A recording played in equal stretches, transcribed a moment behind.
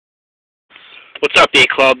What's up,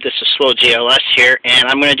 B-Club? This is Slow GLS here, and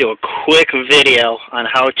I'm going to do a quick video on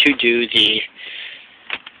how to do the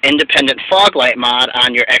independent fog light mod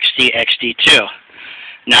on your XD2.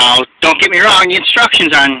 Now, don't get me wrong, the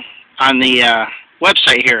instructions on the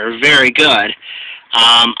website here are very good.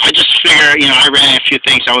 I just figure, I ran a few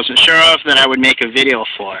things I wasn't sure of that I would make a video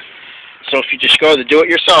for. So if you just go to the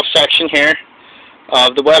do-it-yourself section here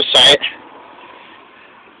of the website,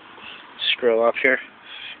 scroll up here.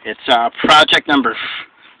 It's project number,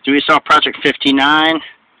 do-it-yourself project 59,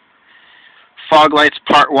 fog lights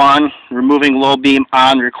part 1, removing low beam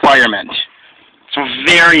on requirement. So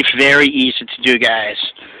very, very easy to do, guys.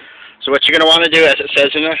 So what you're going to want to do, as it says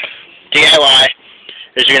in the DIY,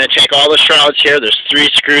 is you're going to take all the shrouds here. There's 3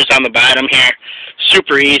 screws on the bottom here.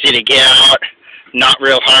 Super easy to get out, not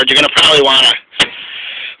real hard. You're going to probably want to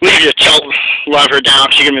leave your tilt lever down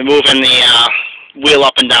because you're going to be moving the wheel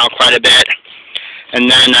up and down quite a bit. And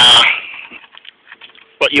then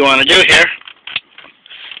what you want to do here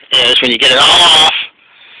is when you get it all off,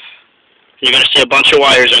 you're going to see a bunch of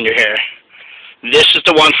wires under here. This is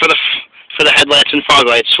the one for the headlights and fog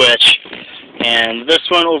light switch. And this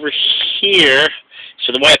one over here,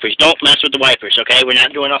 so the wipers. Don't mess with the wipers, okay? We're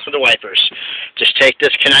not doing enough with the wipers. Just take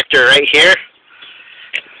this connector right here,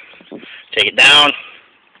 take it down,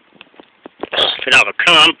 put out a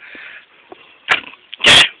come.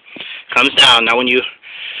 Okay. Comes down. Now when you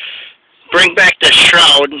bring back the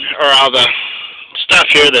shroud or all the stuff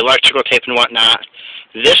here, the electrical tape and whatnot,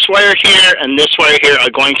 this wire here and this wire here are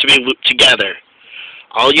going to be looped together.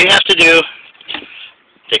 All you have to do,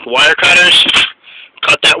 take wire cutters,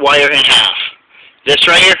 cut that wire in half. This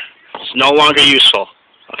right here is no longer useful,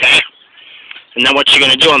 okay? And then what you're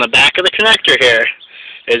going to do on the back of the connector here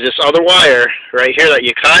is this other wire right here that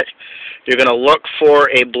you cut, you're going to look for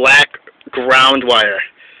a black ground wire.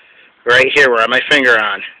 Right here where I have my finger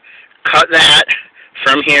on. Cut that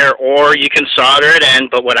from here, or you can solder it in,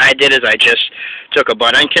 but what I did is I just took a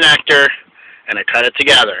butt-end connector and I cut it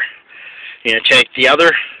together. You're going to take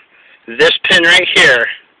this pin right here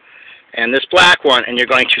and this black one, and you're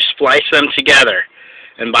going to splice them together.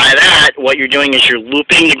 And by that, what you're doing is you're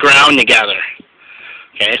looping the ground together.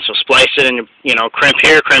 Okay, so splice it and, crimp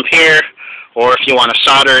here, or if you want to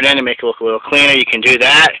solder it in and make it look a little cleaner, you can do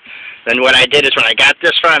that. Then what I did is when I got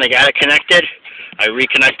this far and I got it connected, I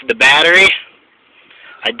reconnected the battery.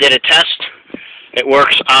 I did a test. It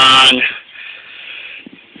works on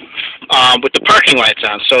with the parking lights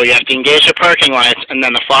on. So you have to engage the parking lights, and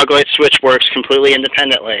then the fog light switch works completely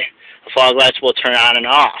independently. The fog lights will turn on and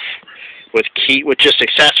off with just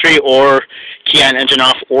accessory or key on engine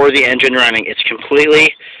off or the engine running. It's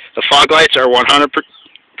completely, the fog lights are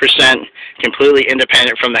 100% completely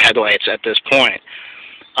independent from the headlights at this point.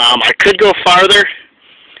 I could go farther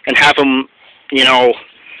and have them,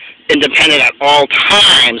 independent at all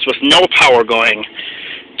times with no power going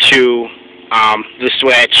to the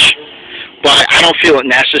switch, but I don't feel it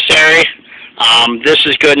necessary. This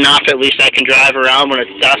is good enough. At least I can drive around when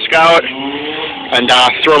it's dusk out and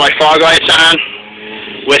throw my fog lights on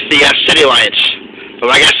with the city lights. But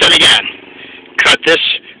like I said again, cut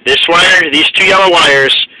this wire, these 2 yellow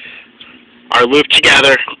wires are looped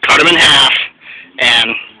together, cut them in half,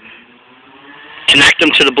 and connect them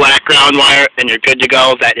to the black ground wire, and you're good to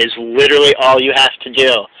go. That is literally all you have to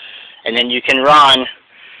do. And then you can run,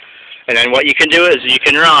 and then what you can do is you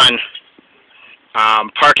can run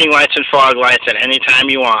parking lights and fog lights at any time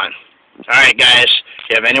you want. Alright guys, if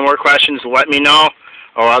you have any more questions, let me know,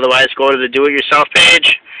 or otherwise go to the do-it-yourself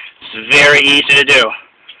page. It's very easy to do.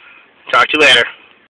 Talk to you later.